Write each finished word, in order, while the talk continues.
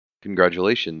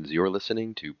Congratulations, you're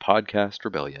listening to Podcast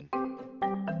Rebellion.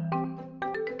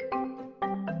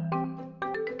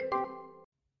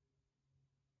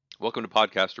 Welcome to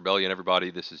Podcast Rebellion, everybody.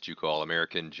 This is Juco All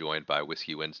American, joined by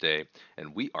Whiskey Wednesday,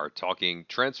 and we are talking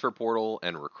transfer portal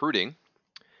and recruiting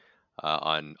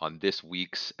on this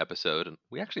week's episode. And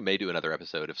we actually may do another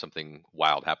episode if something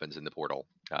wild happens in the portal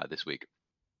this week.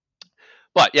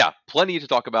 But yeah, plenty to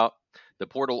talk about. The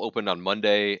portal opened on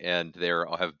Monday, and there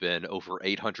have been over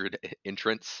 800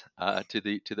 entrants to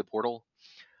the portal,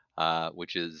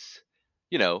 which is,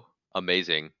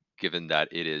 amazing given that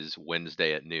it is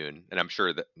Wednesday at noon, and I'm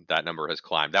sure that that number has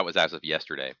climbed. That was as of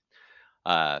yesterday.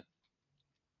 Uh,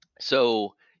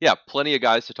 so yeah, plenty of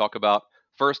guys to talk about.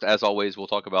 First, as always, we'll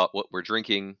talk about what we're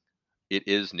drinking. It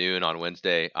is noon on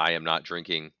Wednesday. I am not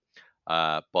drinking,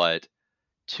 but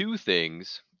two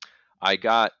things. I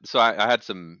had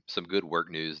some good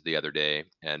work news the other day,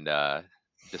 and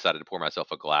decided to pour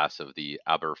myself a glass of the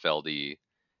Aberfeldy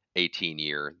 18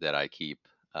 year that I keep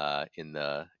in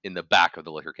the back of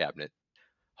the liquor cabinet.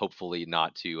 Hopefully,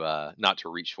 not to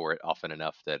reach for it often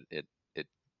enough that it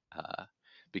uh,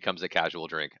 becomes a casual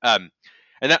drink. And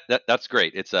that's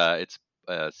great. It's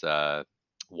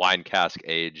wine cask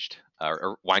aged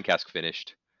or wine cask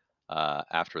finished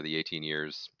after the 18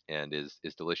 years and is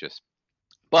delicious.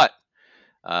 But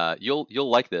you'll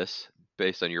like this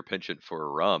based on your penchant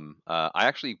for rum. I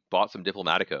actually bought some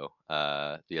Diplomatico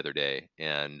the other day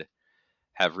and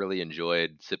have really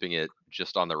enjoyed sipping it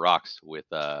just on the rocks with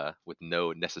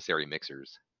no necessary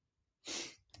mixers.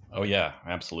 Oh yeah,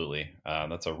 absolutely.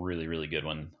 That's a really really good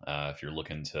one. If you're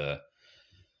looking to,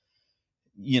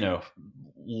 you know,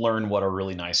 learn what a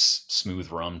really nice smooth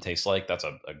rum tastes like, that's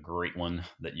a great one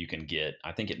that you can get.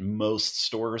 I think at most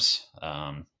stores,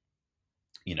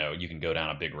 you can go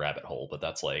down a big rabbit hole, but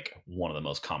that's like one of the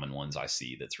most common ones I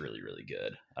see. That's really really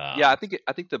good. Yeah, I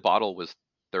think the bottle was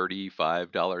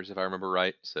 $35 if I remember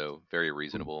right, so very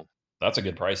reasonable. That's a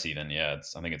good price, even. Yeah,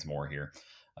 I think it's more here.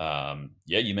 Yeah,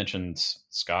 you mentioned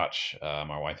Scotch.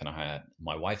 My wife and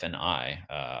I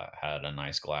had a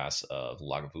nice glass of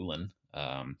Lagavulin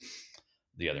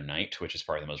the other night, which is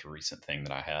probably the most recent thing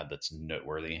that I had that's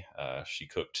noteworthy. She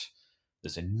cooked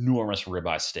this enormous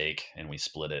ribeye steak, and we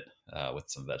split it with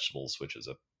some vegetables, which is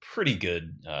a pretty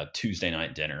good Tuesday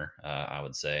night dinner, I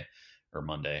would say, or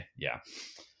Monday. Yeah.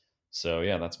 So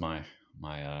yeah, that's my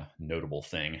notable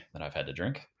thing that I've had to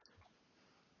drink.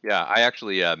 Yeah, I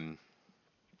actually I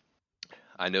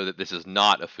know that this is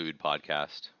not a food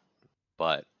podcast,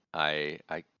 but I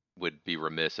would be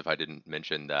remiss if I didn't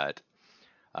mention that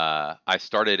I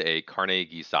started a carne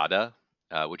guisada,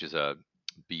 which is a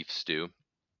beef stew,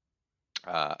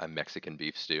 a Mexican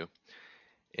beef stew,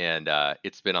 and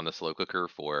it's been on the slow cooker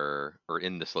or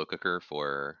in the slow cooker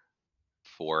for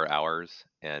 4 hours,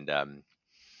 and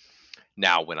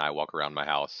now when I walk around my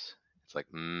house, it's like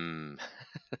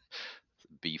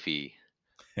beefy,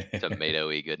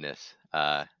 tomatoey goodness.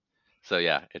 So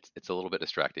yeah, it's a little bit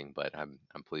distracting, but I'm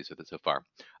pleased with it so far.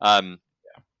 Um,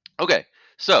 okay,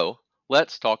 so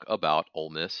let's talk about Ole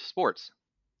Miss sports.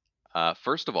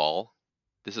 First of all,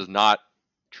 this is not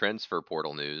transfer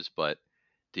portal news, but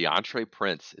DeAndre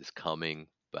Prince is coming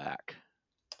back.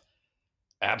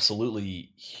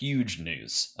 Absolutely huge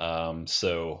news.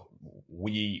 So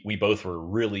we both were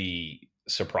really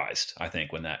surprised, I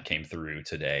think, when that came through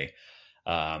today.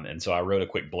 And so I wrote a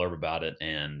quick blurb about it,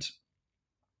 and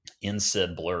in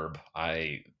said blurb,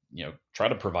 I try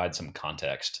to provide some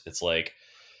context. It's like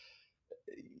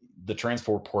the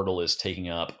transfer portal is taking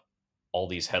up all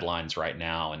these headlines right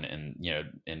now, and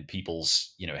in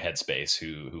people's headspace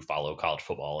who follow college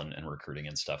football and recruiting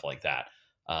and stuff like that.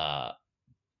 Uh,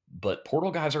 but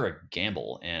portal guys are a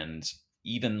gamble, and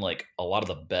even like a lot of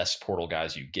the best portal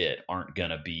guys you get aren't going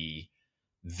to be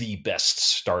the best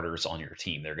starters on your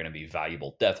team. They're going to be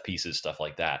valuable depth pieces, stuff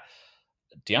like that.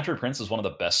 DeAndre Prince is one of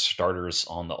the best starters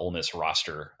on the Ole Miss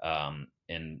roster,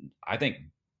 and I think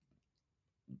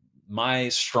my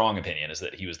strong opinion is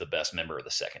that he was the best member of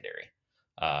the secondary,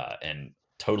 and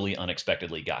totally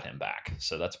unexpectedly got him back.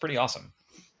 So that's pretty awesome.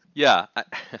 Yeah,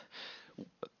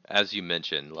 as you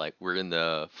mentioned, like we're in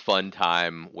the fun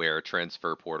time where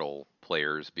transfer portal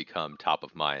players become top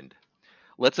of mind.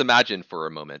 Let's imagine for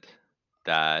a moment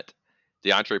that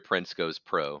DeAndre Prince goes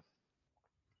pro,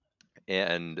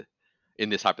 and in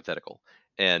this hypothetical,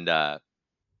 and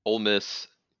Ole Miss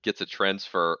gets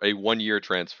a 1 year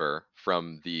transfer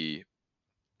from the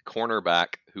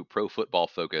cornerback who Pro Football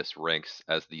Focus ranks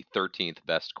as the 13th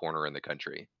best corner in the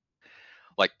country.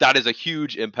 Like that is a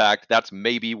huge impact. That's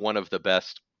maybe one of the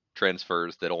best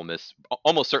transfers that Ole Miss,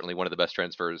 almost certainly one of the best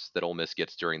transfers that Ole Miss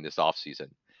gets during this offseason.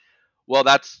 Well,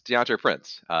 that's DeAndre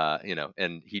Prince,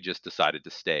 and he just decided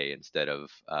to stay instead of,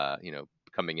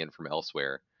 coming in from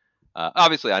elsewhere.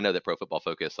 Obviously, I know that Pro Football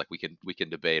Focus, like we can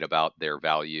debate about their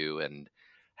value and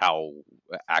how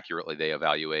accurately they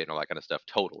evaluate and all that kind of stuff.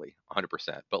 Totally,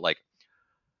 100%. But like,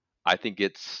 I think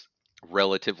it's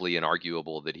relatively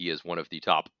inarguable that he is one of the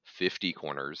top 50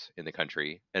 corners in the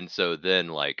country, and so then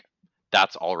like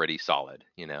that's already solid.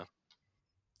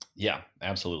 Yeah,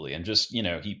 absolutely. And just,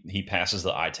 he passes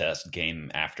the eye test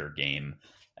game after game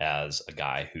as a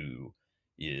guy who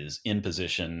is in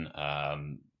position,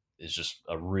 is just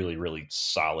a really, really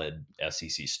solid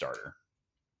SEC starter.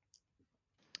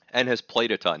 And has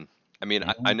played a ton. I mean,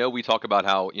 I Mhm. know we talk about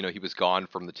how he was gone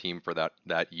from the team for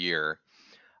that year,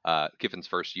 Kiffin's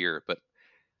first year, but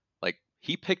like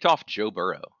he picked off Joe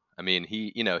Burrow. I mean,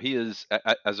 he is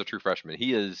as a true freshman,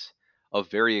 he is a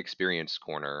very experienced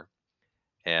corner,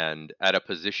 and at a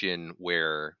position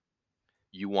where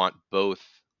you want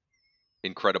both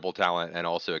incredible talent and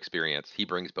also experience, he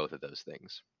brings both of those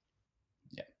things.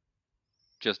 Yeah.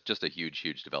 Just a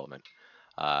huge development.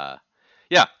 Uh,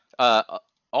 yeah.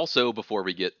 Also, before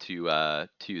we get to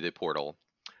the portal,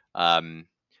 um,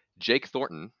 Jake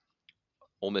Thornton,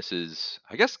 Ole Miss's,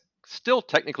 I guess, still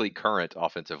technically current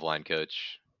offensive line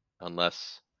coach,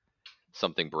 unless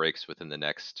something breaks within the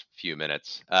next few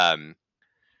minutes,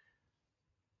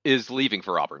 is leaving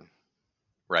for Auburn,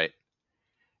 right?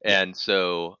 Yeah. And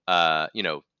so,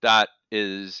 that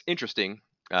is interesting.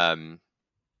 Um,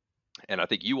 and I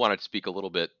think you wanted to speak a little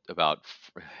bit about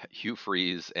Hugh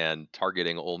Freeze and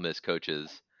targeting Ole Miss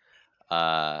coaches.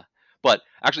 Uh, but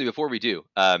actually, before we do,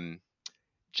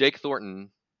 Jake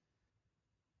Thornton,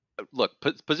 look,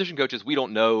 position coaches, we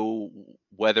don't know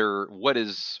whether what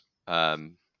is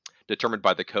determined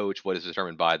by the coach, what is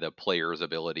determined by the player's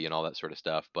ability, and all that sort of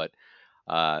stuff. But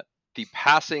uh, the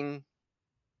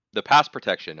the pass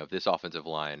protection of this offensive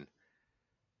line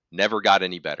never got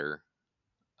any better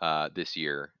this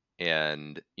year,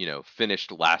 and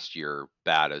finished last year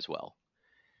bad as well.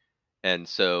 And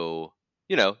so,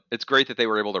 it's great that they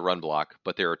were able to run block,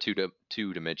 but there are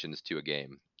two dimensions to a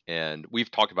game, and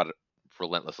we've talked about it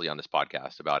relentlessly on this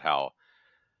podcast about how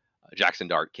Jackson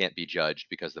Dart can't be judged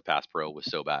because the pass pro was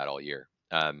so bad all year.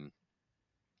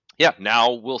 Yeah,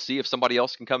 now we'll see if somebody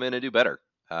else can come in and do better,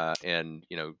 and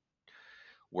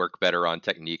work better on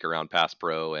technique around pass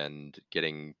pro and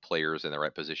getting players in the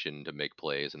right position to make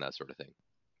plays and that sort of thing.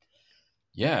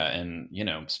 Yeah. And,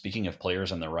 speaking of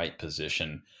players in the right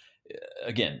position,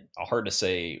 again, hard to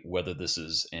say whether this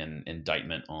is an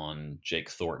indictment on Jake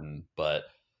Thornton, but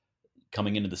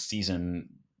coming into the season,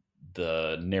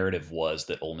 the narrative was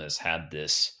that Ole Miss had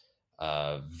this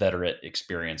veteran,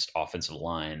 experienced offensive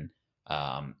line,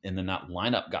 and then that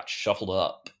lineup got shuffled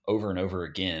up over and over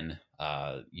again.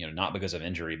 Not because of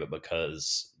injury, but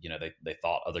because they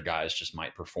thought other guys just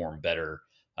might perform better.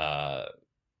 Uh,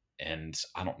 and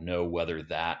I don't know whether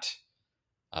that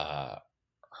uh,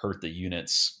 hurt the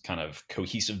unit's kind of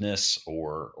cohesiveness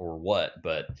or what,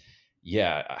 but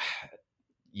yeah,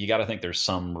 you got to think there's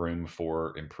some room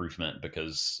for improvement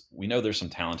because we know there's some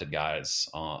talented guys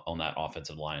on that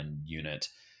offensive line unit.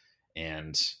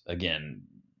 And again,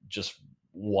 just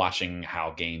watching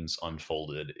how games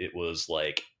unfolded, it was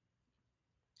like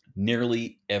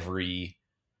nearly every,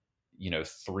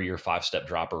 3 or 5 step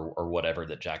drop or whatever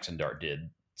that Jackson Dart did.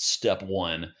 Step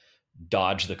one,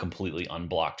 dodge the completely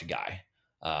unblocked guy.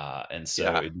 And so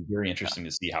Yeah, it'd be very yeah, interesting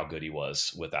to see how good he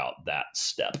was without that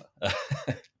step.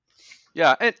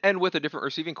 yeah, and with a different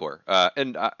receiving core,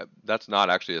 and that's not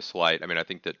actually a slight. I mean, I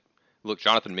think that look,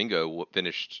 Jonathan Mingo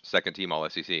finished second team All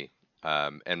SEC,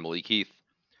 and Malik Heath.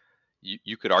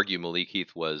 You could argue Malik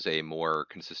Heath was a more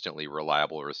consistently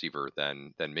reliable receiver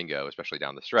than Mingo, especially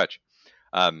down the stretch.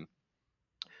 Um,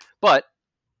 but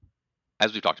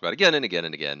as we've talked about again and again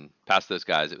and again, past those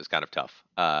guys, it was kind of tough.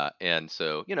 And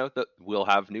so, we'll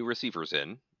have new receivers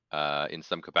in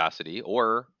some capacity,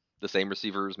 or the same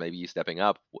receivers maybe stepping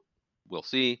up. We'll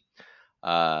see.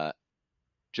 Uh,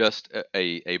 just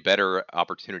a better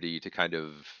opportunity to kind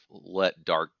of let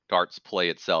Dart's play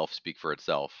itself speak for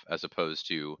itself, as opposed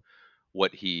to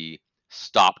what he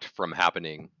stopped from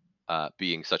happening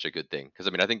being such a good thing. Because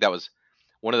I mean, I think that was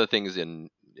one of the things in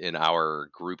our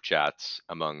group chats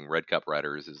among Red Cup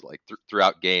writers is like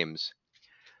throughout games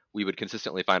we would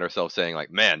consistently find ourselves saying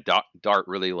like, man, Dart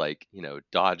really like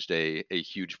dodged a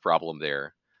huge problem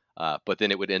there, but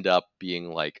then it would end up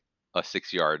being like a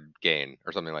 6 yard gain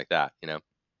or something like that.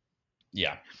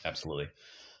 Yeah, absolutely.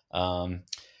 Um,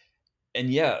 and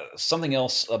yeah, something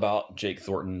else about Jake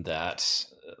Thornton that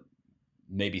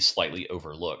maybe slightly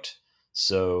overlooked.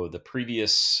 So the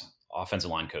previous offensive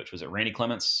line coach, was it Randy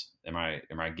Clements? am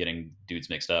I getting dudes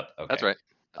mixed up? That's Okay. right.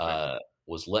 That's right. Uh,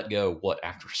 was let go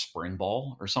after spring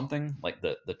ball or something? Like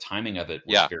the timing of it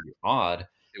was Yeah, very odd.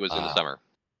 it was in the Uh, summer.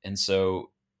 and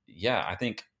so yeah, I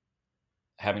think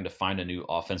having to find a new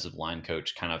offensive line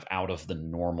coach kind of out of the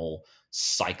normal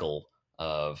cycle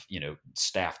of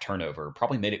staff turnover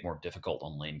probably made it more difficult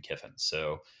on Lane Kiffin.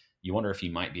 So you wonder if he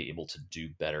might be able to do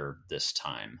better this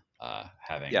time, Yeah,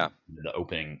 having the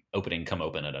opening come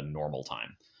open at a normal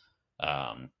time.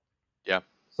 Um, yeah.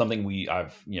 something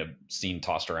I've seen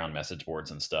tossed around message boards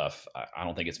and stuff. I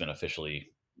don't think it's been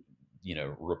officially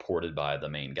reported by the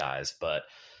main guys, but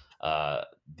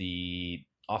the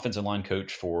offensive line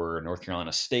coach for North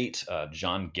Carolina State,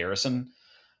 John Garrison,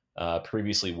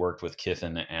 previously worked with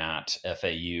Kiffin at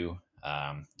FAU.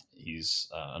 He's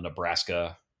a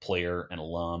Nebraska player and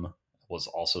alum. Was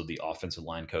also the offensive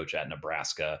line coach at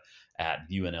Nebraska, at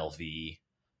UNLV,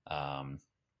 um,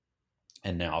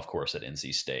 and now, of course, at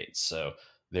NC State. So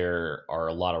there are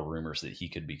a lot of rumors that he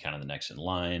could be kind of the next in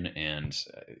line, and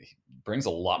he brings a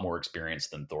lot more experience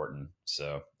than Thornton.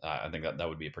 So I think that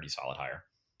would be a pretty solid hire.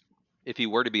 If he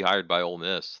were to be hired by Ole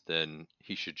Miss, then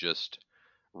he should just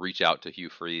reach out to Hugh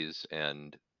Freeze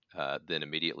and then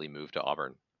immediately move to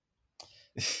Auburn.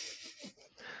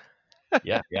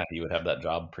 Yeah, he would have that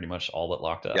job pretty much all but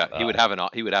locked up. Yeah, he would have an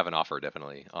offer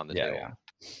definitely on the table. Yeah.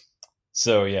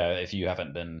 So yeah, if you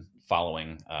haven't been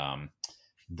following,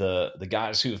 the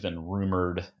guys who have been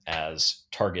rumored as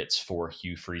targets for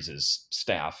Hugh Freeze's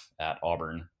staff at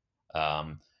Auburn,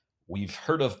 we've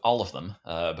heard of all of them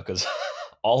because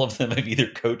all of them have either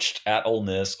coached at Ole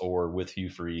Miss or with Hugh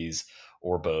Freeze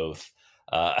or both.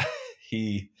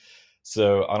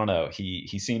 So I don't know.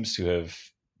 He seems to have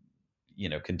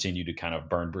continue to kind of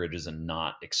burn bridges and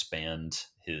not expand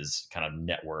his kind of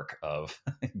network of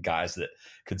guys that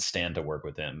could stand to work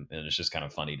with him. And it's just kind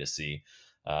of funny to see.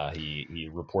 He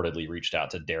reportedly reached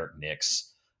out to Derek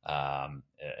Nix, and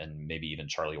maybe even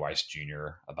Charlie Weiss Jr.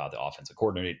 about the offensive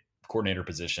coordinator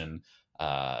position.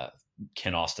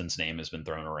 Ken Austin's name has been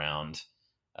thrown around.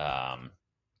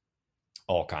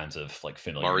 All kinds of like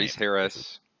familiar Maurice names.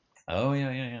 Harris. Oh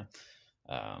yeah.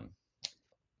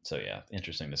 So yeah,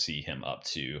 interesting to see him up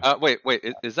to. Wait,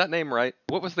 is that name right?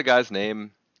 What was the guy's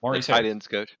name? Maurice the tight Harris. ends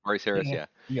coach, Maurice Harris. Yeah.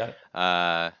 You got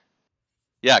it.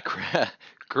 Yeah.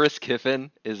 Chris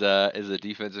Kiffin is a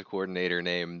defensive coordinator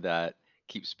name that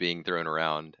keeps being thrown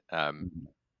around.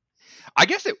 I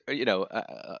guess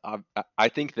I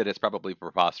think that it's probably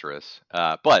preposterous,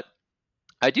 but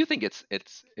I do think it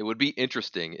would be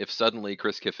interesting if suddenly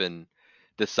Chris Kiffin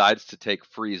decides to take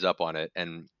Freeze up on it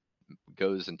and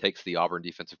goes and takes the Auburn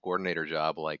defensive coordinator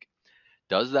job. Like,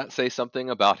 does that say something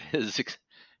about his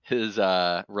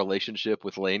relationship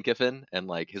with Lane Kiffin and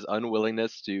like his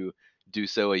unwillingness to do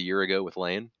so a year ago with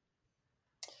Lane?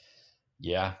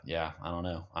 Yeah, I don't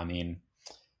know. I mean,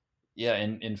 yeah,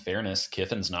 in fairness,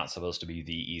 Kiffin's not supposed to be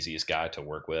the easiest guy to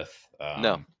work with.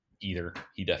 No. Either.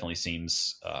 He definitely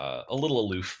seems a little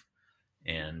aloof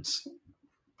and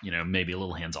maybe a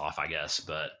little hands off, I guess,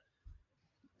 but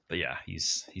yeah,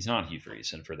 he's not Hugh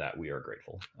Freeze, and for that we are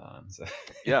grateful.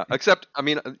 Yeah, except I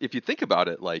mean, if you think about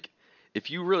it, like if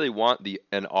you really want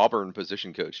an Auburn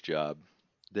position coach job,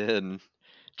 then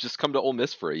just come to Ole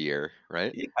Miss for a year,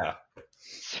 right? Yeah.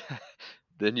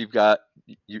 Then you've gotten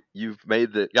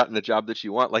the job that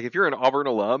you want. Like if you're an Auburn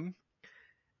alum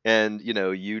and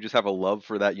you just have a love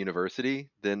for that university,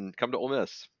 then come to Ole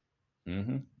Miss.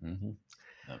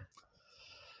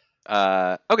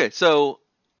 Okay, so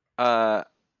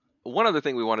one other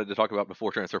thing we wanted to talk about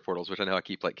before transfer portals, which I know I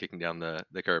keep like kicking down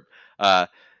the curb,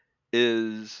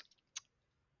 is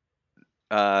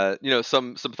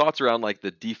some thoughts around like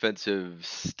the defensive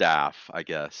staff. I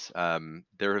guess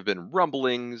there have been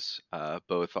rumblings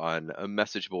both on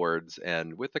message boards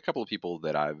and with a couple of people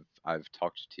that I've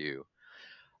talked to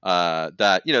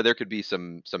that there could be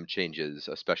some changes,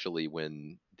 especially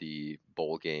when the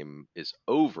bowl game is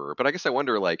over. But I guess I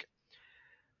wonder like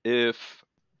if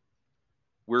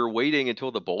we're waiting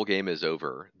until the bowl game is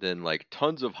over, then like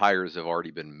tons of hires have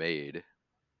already been made.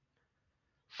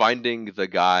 Finding the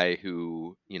guy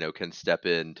who can step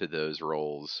into those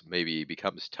roles maybe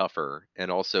becomes tougher, and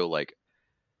also like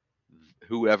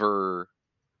whoever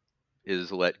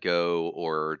is let go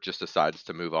or just decides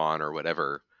to move on or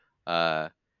whatever,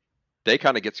 they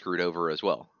kind of get screwed over as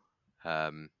well,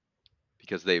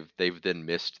 because they've then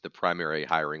missed the primary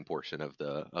hiring portion of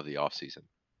the off season.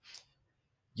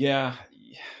 Yeah,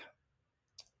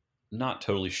 not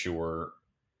totally sure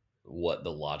what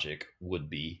the logic would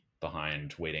be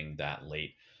behind waiting that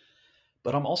late,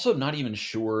 but I'm also not even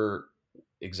sure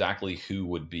exactly who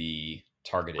would be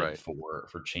targeted Right.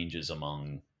 for changes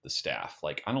among the staff.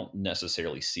 Like, I don't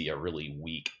necessarily see a really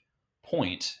weak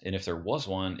point, and if there was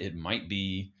one, it might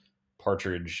be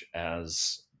Partridge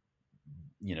as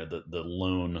the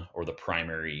lone or the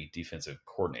primary defensive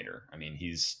coordinator. I mean,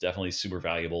 he's definitely super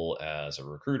valuable as a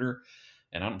recruiter,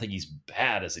 and I don't think he's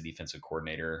bad as a defensive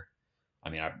coordinator. I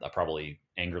mean, I probably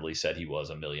angrily said he was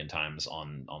a million times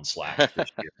on Slack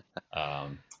this year,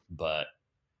 but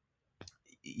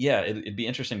yeah, it'd be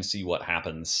interesting to see what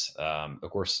happens. Of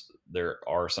course, there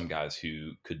are some guys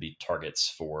who could be targets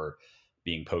for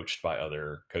being poached by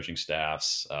other coaching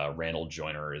staffs. Randall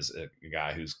Joyner is a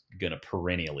guy who's going to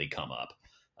perennially come up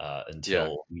Yeah.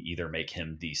 until we either make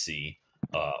him DC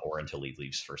or until he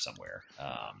leaves for somewhere.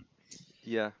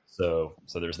 Yeah. So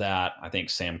there's that. I think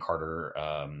Sam Carter,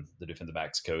 the defensive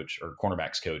backs coach or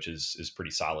cornerbacks coach, is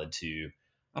pretty solid too.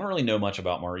 I don't really know much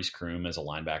about Maurice Kroom as a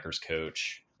linebackers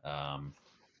coach.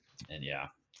 And yeah,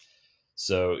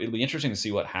 so it'll be interesting to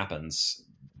see what happens.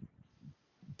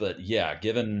 But yeah,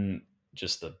 given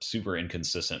just the super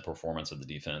inconsistent performance of the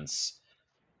defense,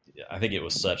 I think it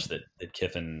was such that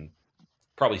Kiffin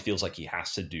probably feels like he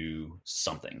has to do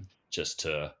something just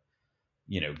to,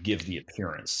 give the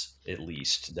appearance at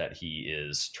least that he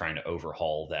is trying to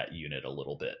overhaul that unit a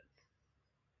little bit.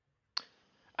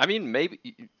 I mean, maybe,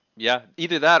 yeah,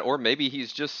 either that or maybe he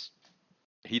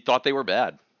thought they were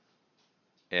bad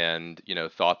and,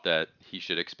 thought that he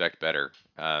should expect better.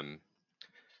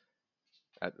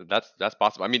 That's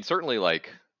possible. I mean, certainly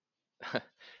like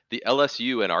the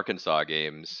LSU and Arkansas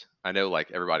games, I know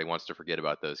like everybody wants to forget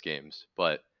about those games,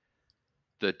 but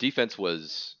the defense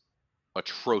was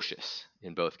atrocious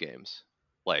in both games.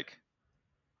 Like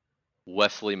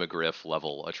Wesley McGriff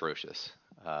level atrocious.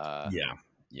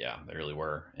 Yeah, they really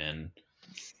were. And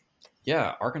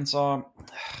yeah, Arkansas,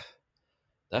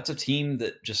 that's a team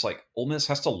that just like Ole Miss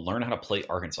has to learn how to play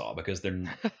Arkansas because they're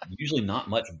usually not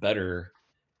much better,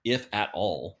 if at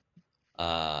all,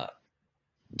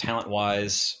 talent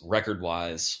wise, record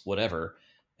wise, whatever.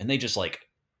 And they just like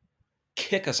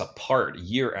kick us apart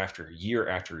year after year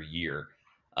after year.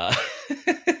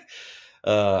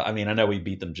 Uh, I mean, I know we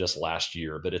beat them just last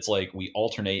year, but it's like we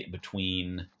alternate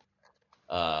between,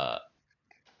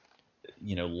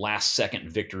 last second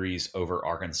victories over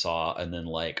Arkansas and then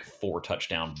like 4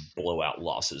 touchdown blowout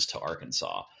losses to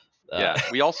Arkansas. Yeah,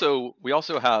 we also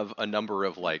have a number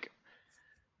of like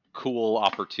cool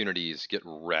opportunities get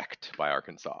wrecked by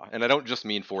Arkansas, and I don't just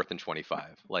mean 4th and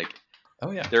 25. Like,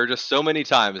 oh yeah, there are just so many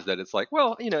times that it's like,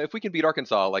 well, if we can beat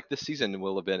Arkansas, like this season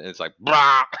will have been, and it's like,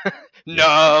 brah,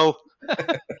 no,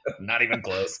 not even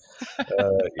close.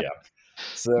 Yeah.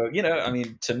 So, I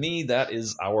mean, to me, that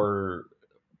is our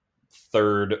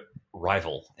third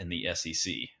rival in the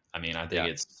SEC. I mean, I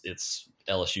think it's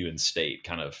LSU and State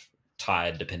kind of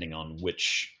tied, depending on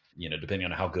depending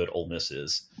on how good Ole Miss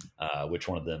is, which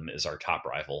one of them is our top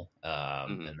rival.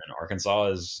 And then Arkansas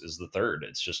is the third.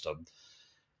 It's just a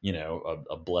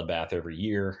bloodbath every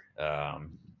year.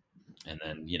 And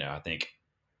then, I think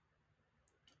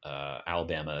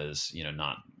Alabama is,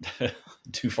 not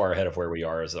too far ahead of where we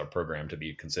are as our program to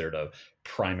be considered a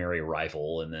primary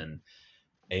rival. And then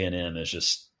A&M is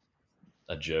just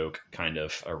a joke, kind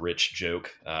of a rich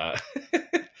joke.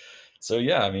 So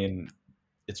yeah, I mean,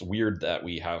 it's weird that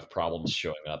we have problems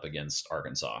showing up against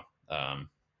Arkansas. Yeah.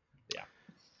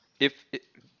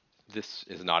 This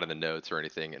is not in the notes or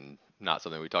anything, and not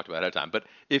something we talked about ahead of time, but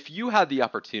if you had the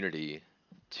opportunity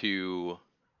to,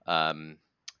 I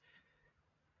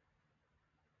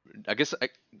guess,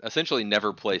 essentially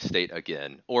never play State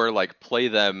again, or like play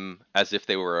them as if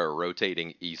they were a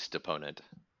rotating East opponent,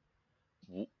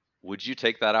 would you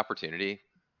take that opportunity?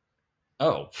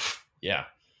 Oh, yeah.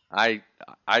 I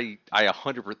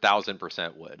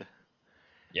 100,000% would.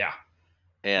 Yeah.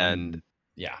 And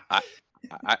yeah,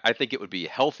 I think it would be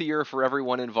healthier for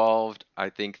everyone involved. I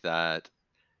think that,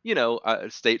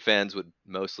 State fans would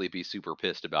mostly be super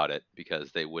pissed about it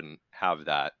because they wouldn't have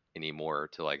that anymore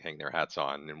to like hang their hats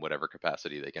on in whatever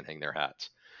capacity they can hang their hats.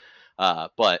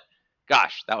 But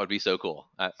gosh, that would be so cool.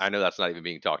 I know that's not even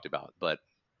being talked about, but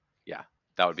yeah,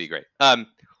 that would be great.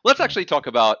 Let's actually talk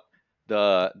about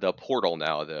the portal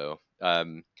now, though.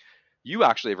 You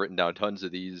actually have written down tons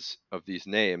of these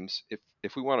names.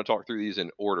 If we want to talk through these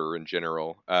in order in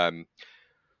general,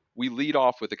 we lead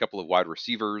off with a couple of wide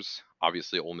receivers.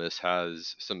 Obviously, Ole Miss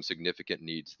has some significant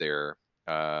needs there,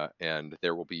 and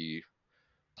there will be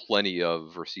plenty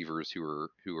of receivers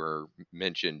who are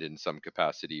mentioned in some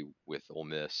capacity with Ole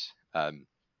Miss.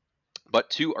 But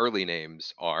 2 early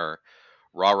names are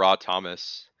Ra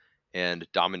Thomas and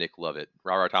Dominic Lovett.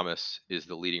 Ra Thomas is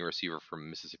the leading receiver from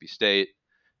Mississippi State.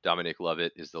 Dominic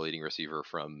Lovett is the leading receiver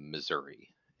from Missouri,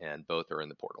 and both are in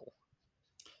the portal.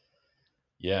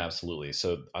 Yeah, absolutely.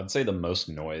 So I'd say the most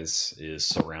noise is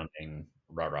surrounding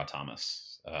Ra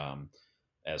Thomas.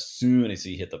 As soon as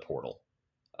he hit the portal,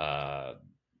 uh,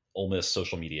 Ole Miss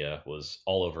social media was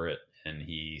all over it, and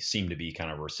he seemed to be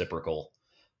kind of reciprocal.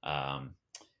 Um,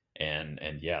 and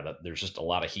yeah, there's just a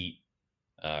lot of heat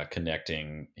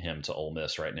connecting him to Ole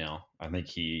Miss right now. I think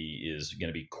he is going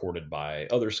to be courted by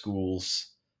other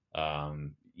schools,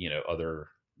 other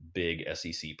big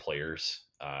SEC players.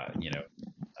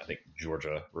 I think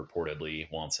Georgia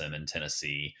reportedly wants him in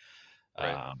Tennessee,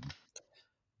 Right. um,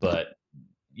 but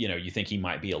you think he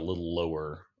might be a little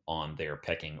lower on their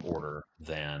pecking order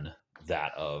than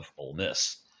that of Ole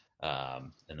Miss.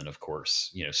 And then, of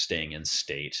course, staying in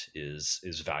state is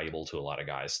valuable to a lot of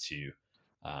guys too.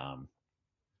 Um,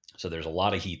 so there's a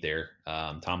lot of heat there.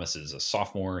 Thomas is a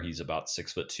sophomore. He's about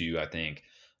 6'2", I think.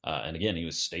 And again, he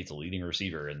was state's leading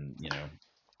receiver, and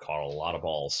caught a lot of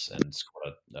balls and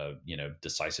scored a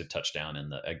decisive touchdown in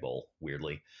the Egg Bowl.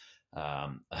 Weirdly,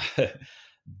 um,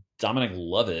 Dominic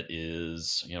Lovett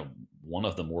is one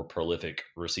of the more prolific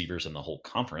receivers in the whole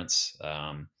conference.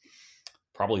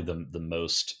 Probably the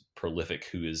most prolific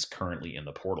who is currently in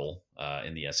the portal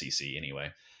in the SEC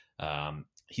anyway.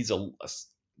 He's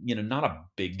not a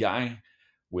big guy,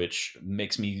 which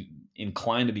makes me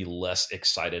inclined to be less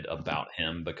excited about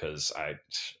him because I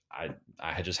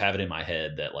just have it in my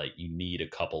head that like you need a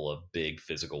couple of big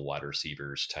physical wide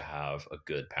receivers to have a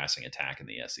good passing attack in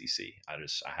the SEC. I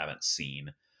haven't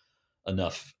seen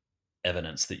enough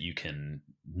evidence that you can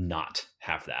not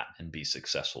have that and be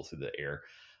successful through the air.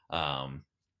 Um,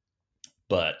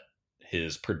 but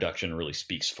his production really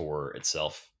speaks for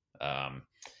itself.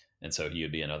 And so he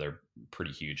would be another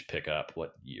pretty huge pickup.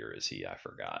 What year is he? I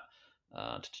forgot.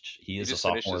 He He is a just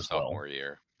finished sophomore his as well. sophomore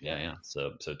year. Yeah, Yeah. yeah.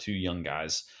 So two young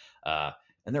guys,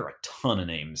 and there are a ton of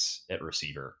names at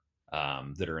receiver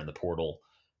that are in the portal.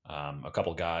 A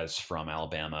couple guys from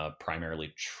Alabama,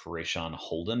 primarily Trayshawn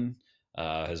Holden,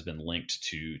 has been linked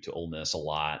to Ole Miss a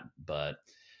lot. But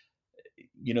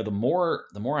the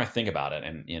more I think about it,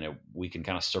 and we can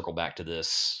kind of circle back to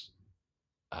this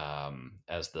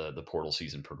as the portal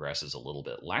season progresses a little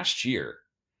bit. Last year,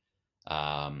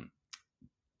 um,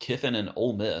 Kiffin and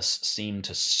Ole Miss seemed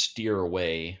to steer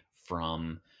away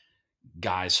from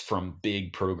guys from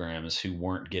big programs who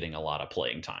weren't getting a lot of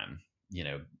playing time.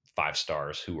 Five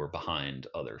stars who were behind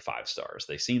other five stars.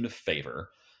 They seemed to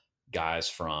favor guys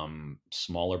from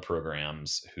smaller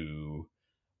programs who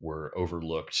were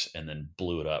overlooked and then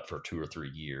blew it up for 2 or 3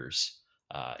 years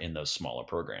in those smaller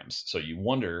programs. So you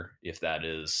wonder if that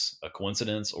is a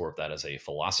coincidence or if that is a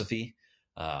philosophy,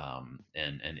 and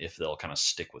if they'll kind of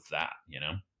stick with that.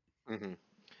 hmm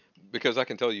Because I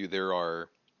can tell you there are,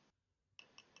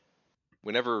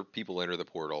 whenever people enter the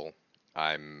portal,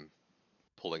 I'm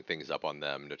pulling things up on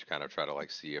them to kind of try to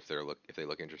like see if they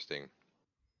look interesting.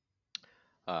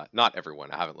 Not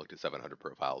everyone. I haven't looked at 700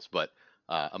 profiles, but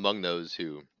among those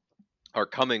who are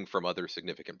coming from other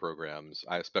significant programs,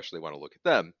 I especially want to look at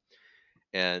them.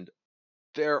 And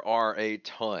there are a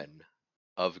ton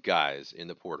of guys in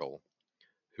the portal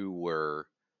who were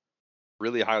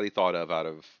really highly thought of out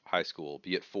of high school,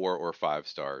 be it 4 or 5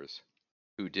 stars,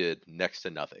 who did next to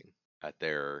nothing at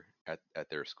their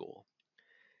school.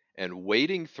 And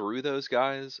wading through those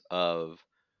guys of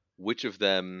which of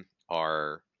them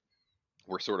are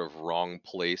were sort of wrong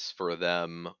place for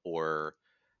them or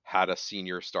had a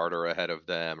senior starter ahead of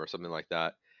them or something like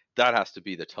that, that has to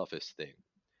be the toughest thing.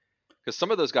 Because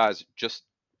some of those guys just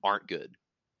aren't good.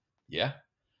 Yeah,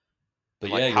 but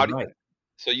And yeah, like you're how do right.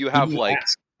 so you Who do have you like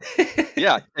ask?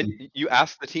 yeah, and you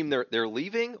ask the team they're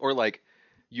leaving, or like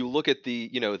you look at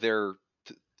their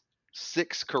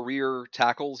 6 career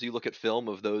tackles, you look at film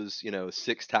of those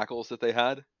 6 tackles that they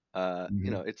had.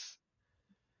 Mhm.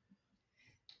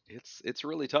 It's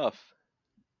really tough.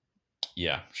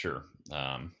 Yeah, sure,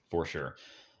 for sure.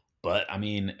 But I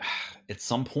mean, at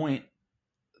some point,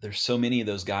 there's so many of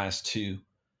those guys too.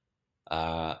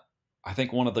 Uh, I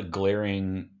think one of the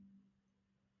glaring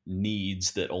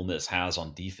needs that Ole Miss has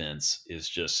on defense is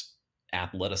just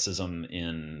athleticism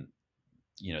in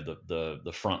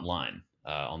the front line,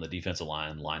 on the defensive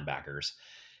line, linebackers,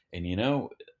 and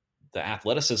the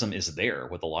athleticism is there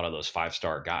with a lot of those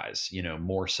 5-star guys.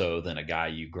 More so than a guy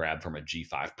you grab from a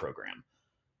G5 program.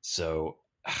 So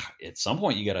at some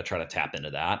point you got to try to tap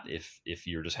into that if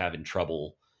you're just having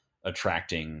trouble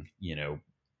attracting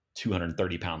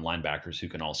 230-pound linebackers who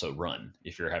can also run.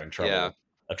 If you're having Yeah, trouble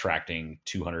attracting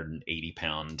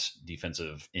 280-pound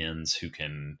defensive ends who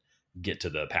can get to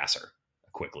the passer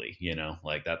quickly,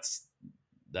 like that's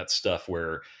stuff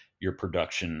where your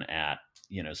production at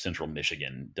Central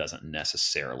Michigan doesn't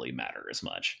necessarily matter as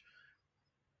much.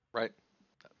 right.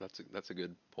 That's a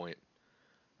good point.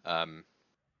 Um,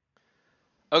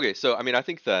 okay, so I mean, I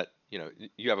think that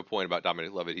you have a point about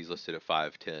Dominic Lovett. He's listed at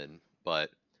 5'10", but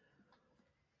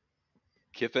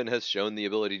Kiffin has shown the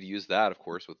ability to use that, of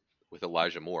course, with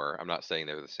Elijah Moore. I'm not saying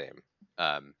they're the same,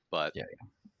 but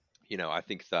Yeah, I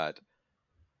think that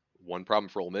one problem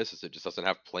for Ole Miss is it just doesn't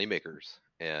have playmakers,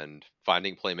 and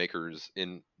finding playmakers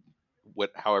in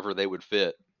however they would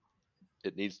fit,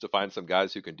 it needs to find some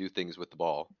guys who can do things with the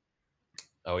ball.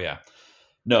 oh yeah,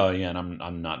 no, yeah, and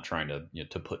I'm not trying to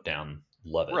to put down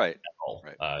Lovett Right. at all.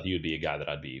 Right. He would be a guy that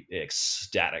I'd be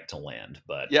ecstatic to land,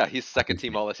 but Yeah, he's I second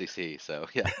think team All SEC, so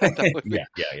yeah, that would be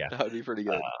yeah. that would be pretty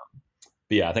good.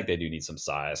 But yeah, I think they do need some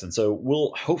size, and so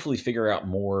we'll hopefully figure out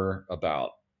more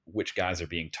about which guys are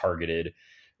being targeted.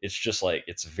 It's just like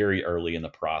it's very early in the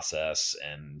process,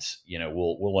 and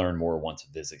we'll learn more once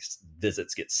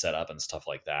visits get set up and stuff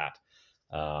like that.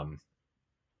 Um,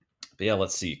 but yeah,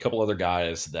 let's see a couple other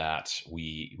guys that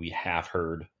we have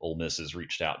heard Ole Miss has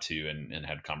reached out to and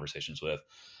had conversations with.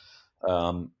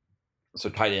 So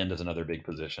tight end is another big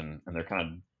position, and they're kind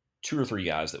of two or three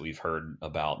guys that we've heard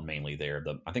about mainly there.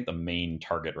 I think the main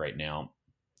target right now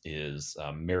is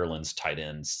Maryland's tight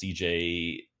end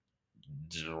CJ.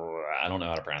 I don't know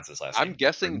how to pronounce his last I'm name.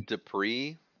 guessing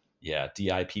Dupree. Yeah,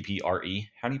 Dippre.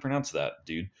 How do you pronounce that,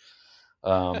 dude?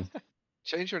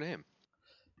 Change your name.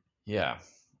 Yeah.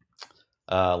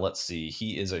 Let's see.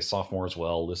 He is a sophomore as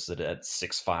well, listed at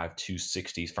 6'5",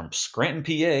 260 from Scranton,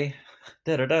 PA.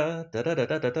 Da da da da da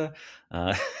da da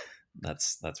da.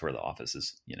 That's where the office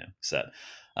is, set.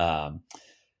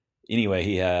 Anyway,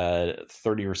 he had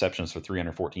 30 receptions for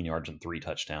 314 yards and 3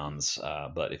 touchdowns.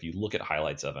 But if you look at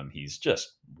highlights of him, he's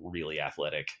just really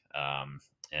athletic,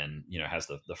 and has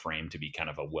the frame to be kind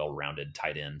of a well-rounded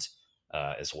tight end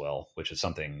as well, which is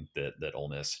something that Ole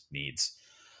Miss needs.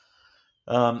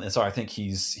 And so I think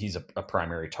he's a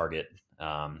primary target.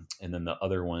 And then the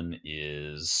other one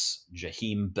is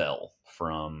Jaheim Bell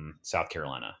from South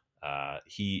Carolina.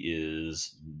 He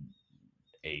is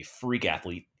a freak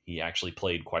athlete. He actually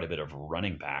played quite a bit of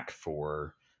running back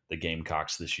for the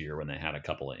Gamecocks this year when they had a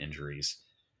couple of injuries.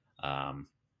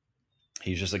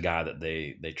 He's just a guy that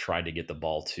they tried to get the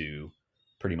ball to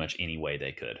pretty much any way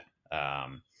they could.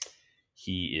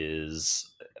 He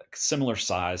is similar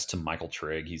size to Michael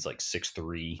Trigg. He's like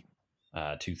 6'3",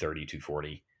 230,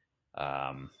 240.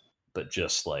 But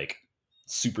just like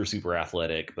super, super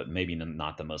athletic, but maybe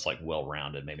not the most like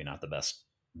well-rounded, maybe not the best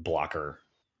blocker,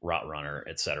 route runner,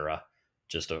 etc.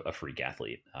 Just a freak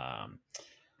athlete.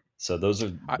 So those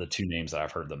are the two names that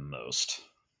I've heard the most.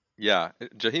 Yeah,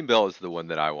 Jaheim Bell is the one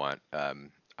that I want.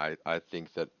 I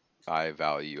think that I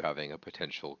value having a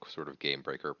potential sort of game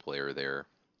breaker player there.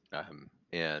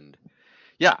 And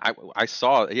yeah, I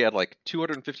saw he had like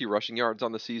 250 rushing yards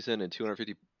on the season and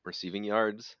 250 receiving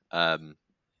yards.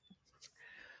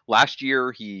 Last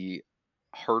year he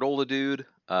hurdled a dude,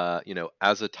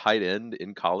 as a tight end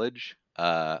in college,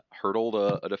 hurdled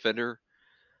a defender.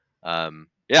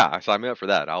 Yeah, sign me up for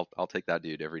that. I'll take that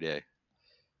dude every day.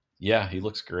 Yeah, he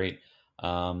looks great.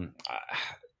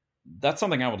 That's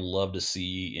something I would love to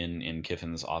see in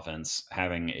Kiffin's offense,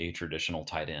 having a traditional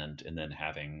tight end and then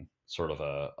having sort of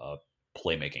a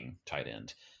playmaking tight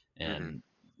end. And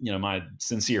my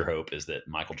sincere hope is that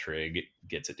Michael Trigg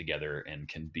gets it together and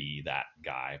can be that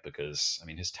guy, because I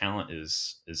mean his talent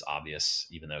is obvious,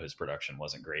 even though his production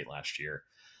wasn't great last year.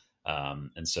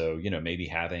 And so maybe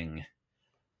having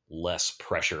less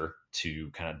pressure to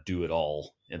kind of do it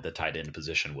all at the tight end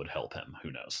position would help him.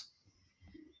 Who knows?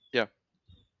 Yeah.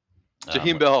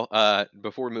 Jaheim Bell,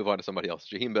 before we move on to somebody else,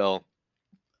 Jaheim Bell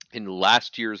in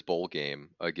last year's bowl game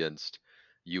against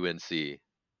UNC,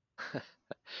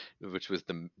 which was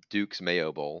the Duke's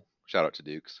Mayo Bowl. Shout out to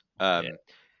Duke's.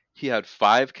 He had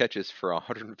 5 catches for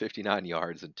 159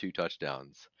 yards and 2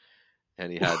 touchdowns,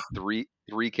 and he had three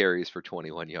carries for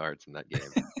 21 yards in that game.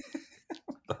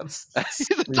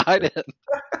 He's a tight end.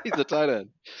 He's a tight end.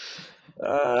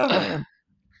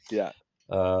 Yeah.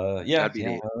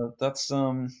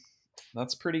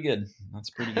 That's pretty good. That's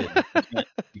pretty good.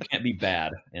 You can't be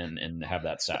bad and have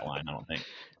that stat line, I don't think.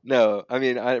 No, I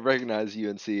mean, I recognize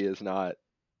UNC is not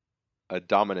a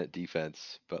dominant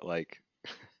defense, but like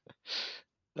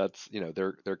that's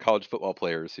they're college football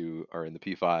players who are in the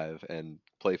P5 and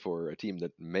play for a team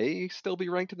that may still be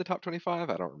ranked in the top 25.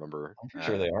 I don't remember. I'm pretty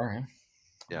sure they are.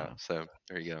 Yeah. So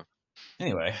there you go.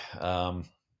 Anyway,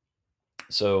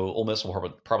 so Ole Miss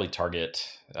will probably target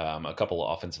a couple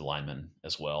of offensive linemen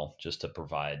as well, just to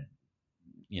provide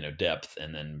depth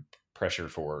and then pressure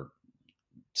for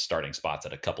starting spots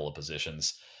at a couple of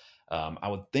positions. I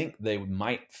would think they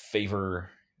might favor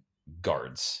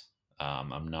guards.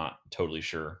 I'm not totally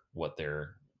sure what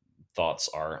their thoughts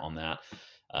are on that.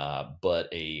 But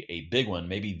a big one,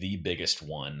 maybe the biggest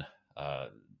one uh,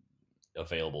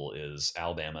 available, is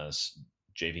Alabama's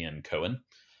Javian Cohen.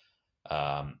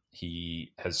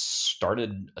 He has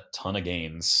started a ton of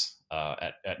games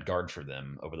at guard for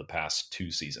them over the past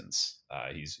 2 seasons.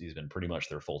 He's been pretty much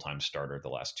their full time starter the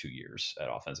last 2 years at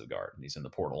offensive guard. He's in the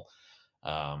portal.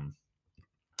 Um,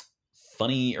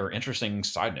 Funny or interesting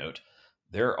side note: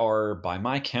 there are, by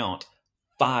my count,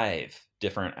 5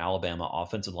 different Alabama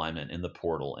offensive linemen in the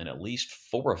portal, and at least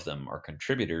 4 of them are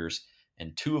contributors,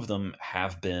 and 2 of them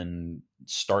have been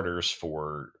starters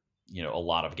for a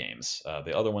lot of games.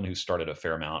 The other one who started a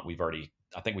fair amount,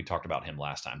 I think we talked about him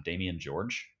last time, Damian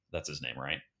George. That's his name,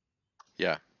 right?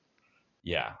 Yeah.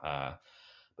 Yeah.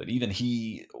 But even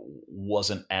he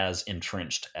wasn't as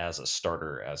entrenched as a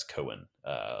starter as Cohen.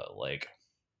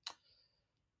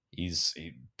 He's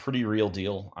a pretty real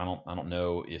deal. I don't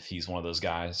know if he's one of those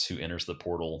guys who enters the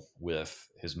portal with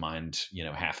his mind,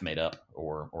 half made up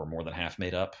or more than half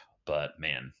made up. But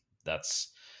man,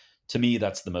 that's to me,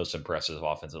 that's the most impressive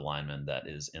offensive lineman that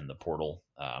is in the portal.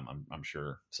 I'm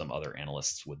sure some other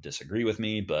analysts would disagree with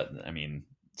me, but I mean,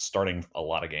 starting a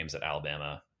lot of games at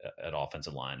Alabama at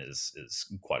offensive line is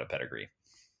quite a pedigree.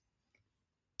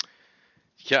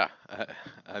 Yeah.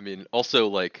 I mean, also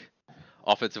like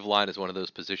offensive line is one of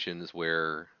those positions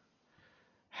where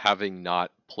having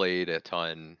not played a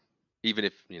ton, even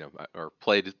if or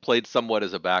played somewhat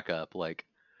as a backup, like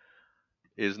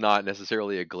is not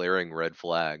necessarily a glaring red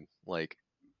flag. Like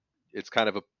it's kind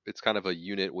of a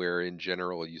unit where in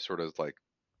general you sort of like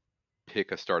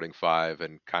pick a starting five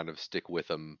and kind of stick with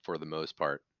them for the most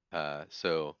part.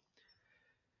 So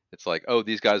it's like, oh,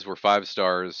 these guys were 5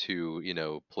 stars who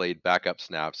played backup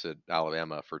snaps at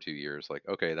Alabama for 2 years. Like,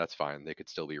 okay, that's fine. They could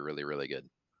still be really, really good.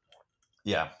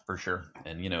 Yeah, for sure.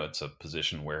 And it's a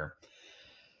position where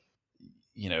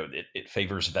it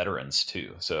favors veterans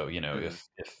too. So Hmm. if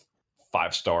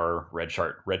 5-star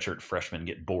redshirt freshmen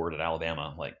get bored at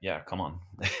Alabama, like yeah, come on.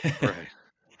 Right.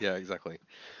 Yeah, exactly.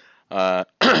 Uh,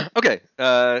 okay.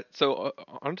 So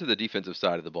onto the defensive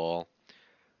side of the ball.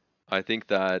 I think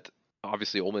that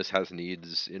obviously Ole Miss has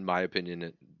needs, in my opinion,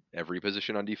 at every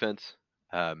position on defense.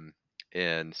 Um,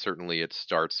 and certainly it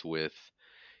starts with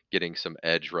getting some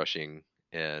edge rushing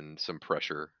and some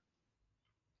pressure.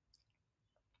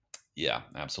 Yeah,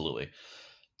 absolutely.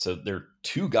 So there are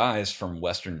 2 guys from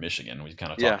Western Michigan we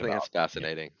kind of Yeah, I talked think about. that's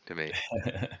fascinating to me.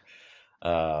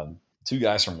 um, 2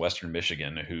 guys from Western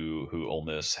Michigan who Ole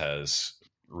Miss has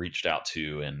reached out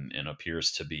to and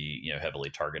appears to be heavily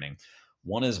targeting.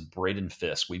 One is Braden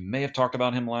Fisk. We may have talked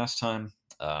about him last time.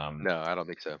 No, I don't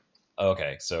think so.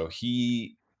 Okay, so if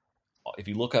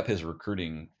you look up his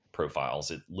recruiting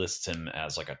profiles, it lists him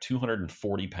as like a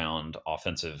 240-pound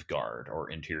offensive guard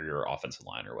or interior offensive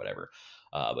line or whatever.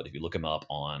 But if you look him up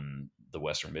on the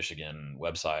Western Michigan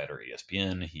website or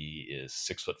ESPN, he is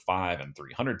 6'5" and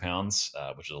 300 pounds,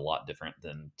 which is a lot different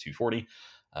than 240.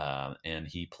 And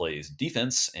he plays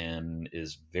defense and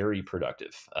is very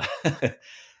productive.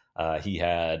 He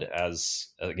had, as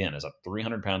a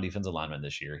 300-pound defensive lineman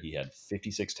this year, he had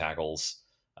 56 tackles,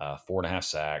 4.5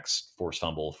 sacks,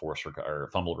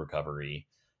 fumbled recovery,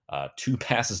 2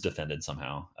 passes defended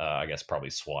somehow. I guess probably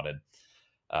swatted.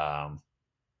 Um,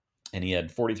 and he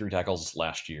had 43 tackles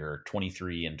last year,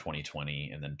 23 in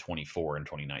 2020, and then 24 in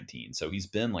 2019. So he's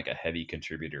been like a heavy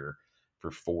contributor for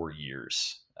 4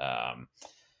 years.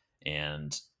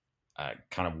 And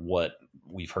kind of what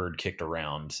we've heard kicked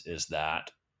around is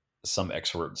that some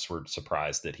experts were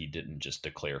surprised that he didn't just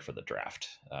declare for the draft.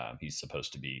 He's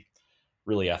supposed to be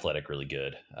really athletic, really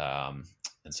good, and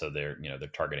so they're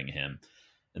targeting him.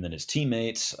 And then his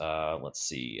teammates, let's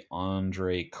see,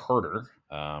 Andre Carter,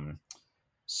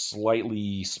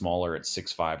 slightly smaller at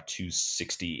 6'5",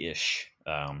 260 ish,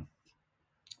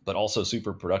 but also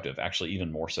super productive. Actually,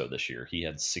 even more so this year. He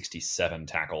had 67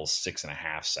 tackles,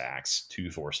 6.5 sacks,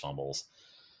 2 forced fumbles.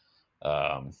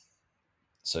 Um,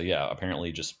 so yeah,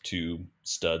 apparently just 2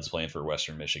 studs playing for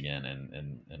Western Michigan,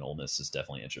 and Ole Miss is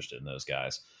definitely interested in those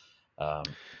guys. Um,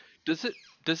 Does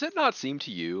it not seem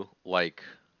to you like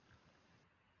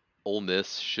Ole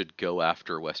Miss should go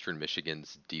after Western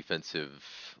Michigan's defensive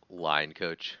line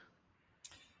coach?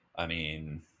 I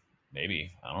mean,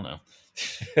 maybe I don't know.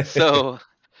 So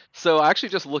so I actually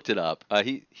just looked it up.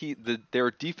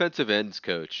 Their defensive ends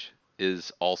coach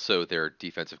is also their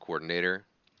defensive coordinator.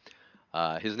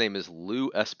 His name is Lou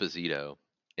Esposito,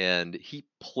 and he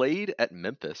played at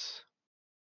Memphis,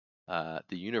 the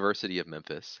University of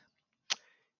Memphis.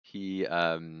 He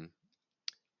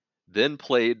then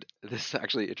played. This is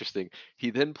actually interesting. He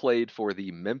then played for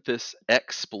the Memphis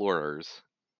Explorers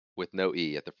with no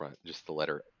E at the front, just the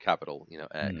letter capital,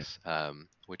 Mm. X,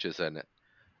 which is an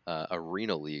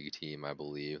Arena League team, I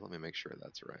believe. Let me make sure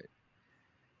that's right.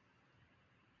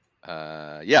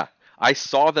 Yeah, I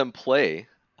saw them play.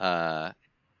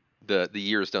 The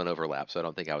years don't overlap, so I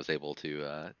don't think I was able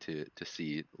to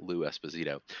see Lou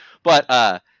Esposito.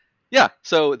 But yeah,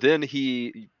 so then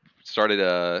he started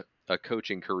a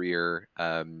coaching career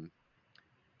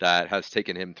that has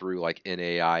taken him through like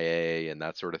NAIA and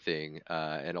that sort of thing,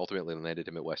 and ultimately landed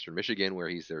him at Western Michigan, where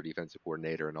he's their defensive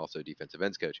coordinator and also defensive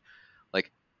ends coach.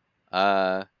 Like,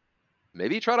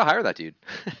 maybe try to hire that dude.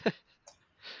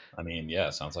 I mean, yeah,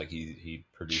 it sounds like he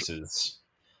produces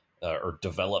or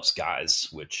develops guys,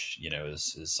 which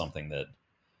is something that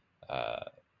uh,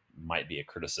 might be a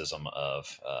criticism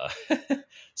of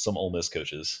some Ole Miss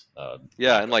coaches.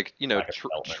 Yeah, and like Lack of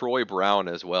development. Troy Brown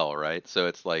as well, right? So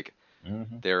it's like Hmm.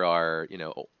 there are,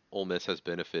 Ole Miss has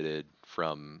benefited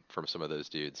from some of those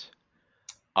dudes.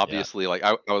 Yeah, Obviously, like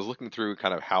I was looking through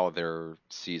kind of how their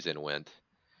season went,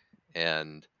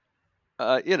 and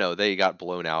they got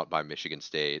blown out by Michigan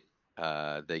State.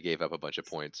 They gave up a bunch of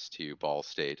points to Ball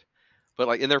State, but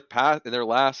like in their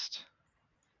last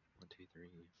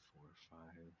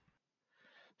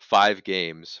 5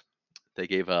 games, they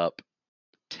gave up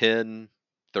 10,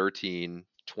 13,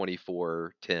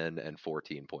 24, 10, and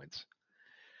 14 points.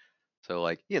 So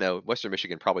like, Western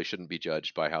Michigan probably shouldn't be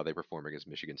judged by how they perform against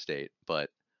Michigan State, but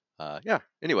yeah.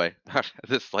 Anyway,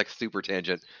 this like super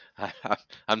tangent.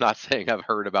 I'm not saying I've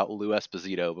heard about Lou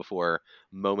Esposito before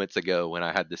moments ago when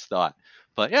I had this thought,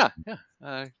 but yeah,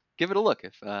 yeah. Give it a look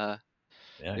yeah,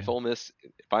 if yeah, Ole Miss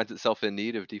finds itself in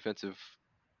need of defensive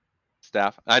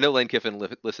staff. I know Lane Kiffin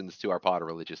listens to our pod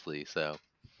religiously, so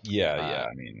yeah, uh, yeah.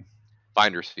 I mean,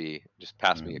 finder's fee, just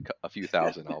pass me mhm. a few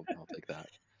thousand. I'll take that.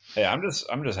 Hey, I'm just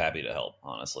happy to help.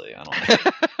 Honestly, I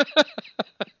don't.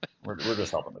 We're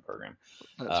just helping the program.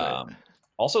 That's right. Um,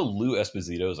 Also, Lou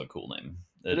Esposito is a cool name.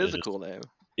 It It is a just cool name.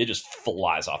 it just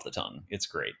flies off the tongue. It's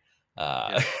great.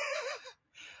 Uh,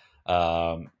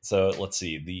 Yeah. so let's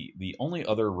see. The only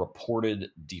other reported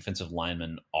defensive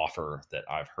lineman offer that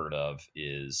I've heard of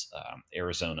is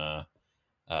Arizona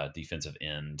defensive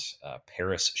end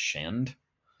Paris Shand,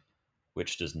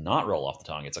 which does not roll off the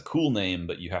tongue. It's a cool name,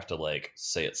 but you have to like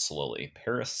say it slowly.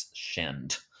 Paris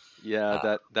Shand. Yeah,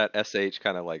 Uh, that sh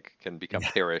kind of like can become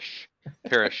Parish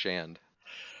Shand.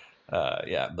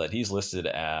 Yeah, but he's listed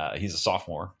as he's a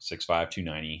sophomore, 6'5",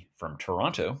 290 from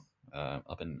Toronto,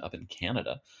 up in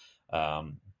Canada.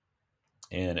 Um,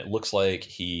 and it looks like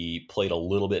he played a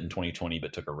little bit in 2020,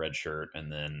 but took a red shirt,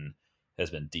 and then has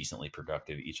been decently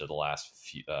productive each of the last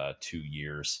 2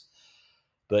 years.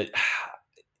 But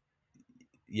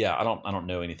yeah, I don't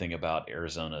know anything about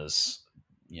Arizona's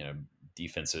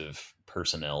defensive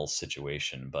personnel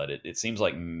situation, but it seems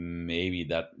like maybe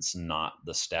that's not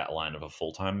the stat line of a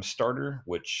full time starter.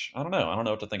 Which I don't know. I don't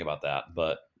know what to think about that,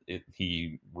 but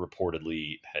he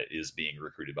reportedly is being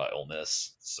recruited by Ole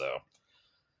Miss, so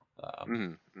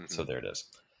Hmm. Hmm. so there it is.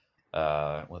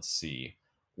 Let's see.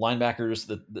 Linebackers.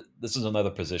 This is another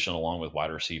position along with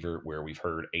wide receiver where we've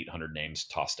heard 800 names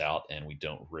tossed out, and we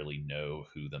don't really know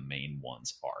who the main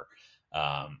ones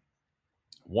are.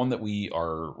 One that we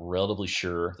are relatively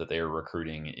sure that they are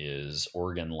recruiting is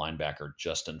Oregon linebacker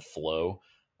Justin Flo.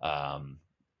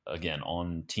 Again,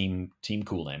 on Team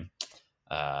Cool Name,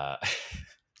 uh,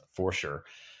 for sure.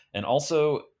 And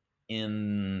also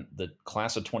in the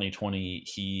class of 2020,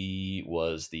 he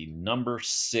was the number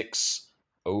 6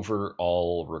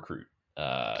 overall recruit in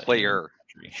Player,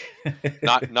 the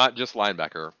country. not just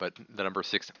linebacker, but the number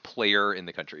 6 player in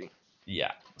the country.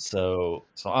 Yeah. So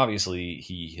obviously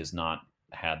he has not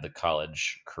had the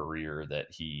college career that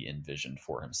he envisioned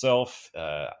for himself.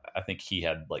 I think he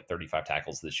had like 35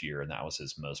 tackles this year, and that was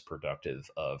his most productive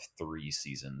of 3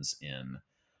 seasons in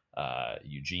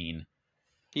Eugene.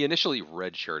 He initially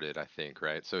redshirted, I think,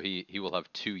 right? So he will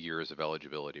have 2 years of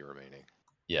eligibility remaining.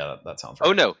 Yeah, that sounds Oh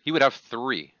right. no, he would have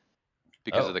 3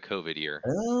 because of Oh, the COVID year.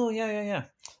 oh yeah, yeah,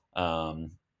 yeah.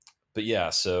 But yeah,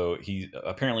 so he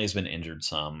apparently has been injured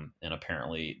some, and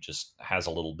apparently just has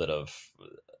a little bit of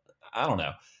I don't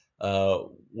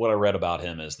know. What I read about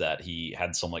him is that he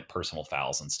had some like personal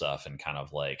fouls and stuff, and kind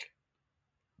of like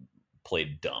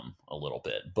played dumb a little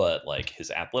bit, but like his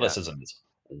Yeah. athleticism is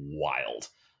wild.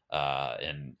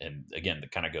 And again,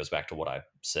 that kind of goes back to what I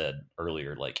said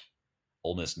earlier. Like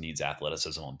Ole Miss needs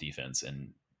athleticism on defense,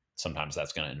 and sometimes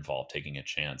that's going to involve taking a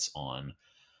chance on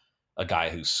a guy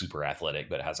who's super athletic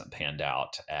but hasn't panned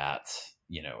out at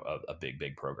a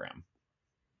big program.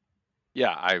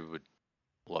 Yeah, I would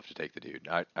love to take the dude.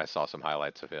 I saw some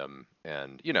highlights of him,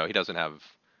 and he doesn't have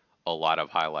a lot of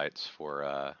highlights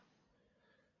for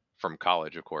from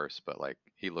college, of course, but like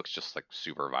he looks just like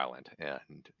super violent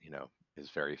and is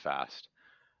very fast.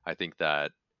 I think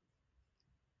that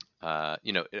I've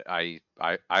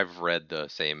read the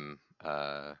same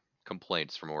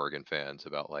complaints from Oregon fans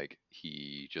about like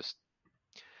he just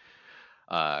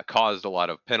caused a lot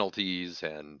of penalties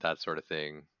and that sort of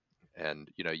thing. And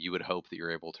you would hope that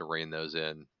you're able to rein those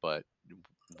in, but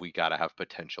we got to have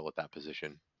potential at that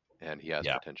position, and he has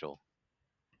Yeah. potential.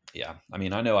 Yeah. I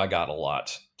mean, I know I got a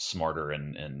lot smarter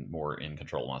and more in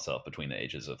control of myself between the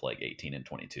ages of like 18 and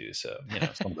 22. So,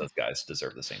 some of those guys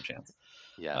deserve the same chance.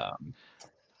 Yeah. Um,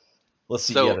 let's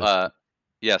see. Yeah. So, There's,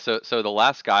 yeah. So the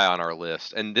last guy on our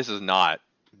list, and this is not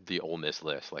the Ole Miss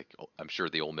list. Like I'm sure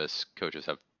the Ole Miss coaches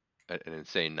have an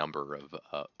insane number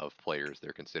of players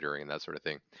they're considering and that sort of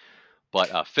thing. But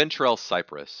Fentrell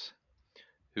Cypress,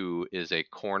 who is a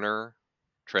corner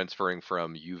transferring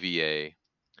from UVA,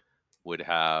 would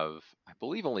have, I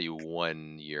believe, only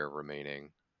 1 year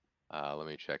remaining. Let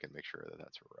me check and make sure that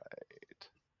that's right.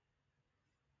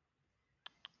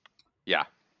 Yeah,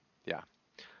 yeah.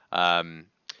 Um,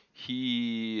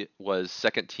 he was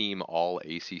second team All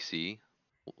ACC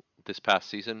this past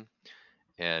season,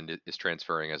 and is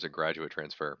transferring as a graduate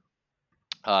transfer.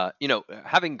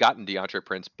 Having gotten DeAndre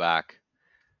Prince back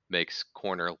makes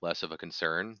corner less of a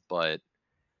concern, but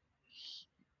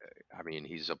I mean,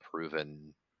 he's a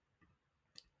proven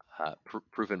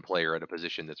player at a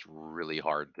position that's really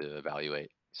hard to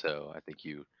evaluate. So I think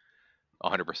you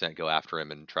 100% go after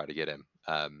him and try to get him.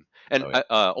 And oh,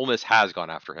 yeah. Ole Miss has gone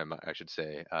after him, I should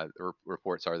say.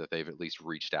 Reports are that they've at least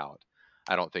reached out.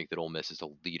 I don't think that Ole Miss is a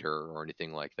leader or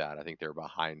anything like that. I think they're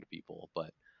behind people,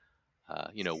 but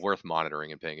worth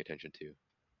monitoring and paying attention to.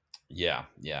 Yeah,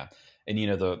 yeah. And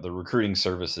the recruiting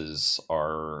services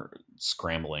are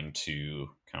scrambling to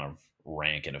kind of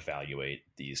rank and evaluate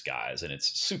these guys, and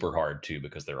it's super hard too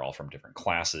because they're all from different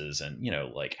classes, and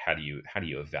like how do you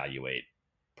evaluate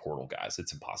portal guys?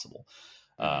 It's impossible.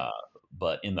 Hmm. Uh,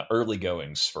 but in the early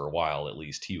goings, for a while at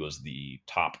least, he was the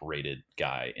top rated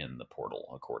guy in the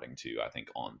portal according to, I think,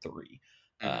 On3.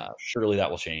 Hmm. Surely that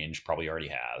will change. Probably already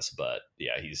has, but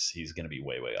yeah, he's going to be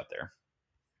way up there.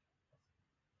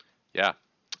 Yeah.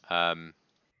 Um,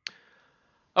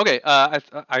 okay.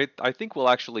 I think we'll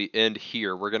actually end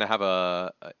here. We're gonna have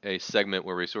a segment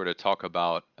where we sort of talk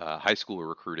about high school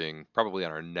recruiting, probably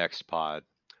on our next pod.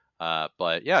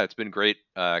 But yeah, it's been great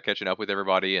catching up with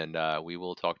everybody, and we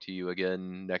will talk to you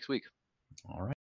again next week. All right.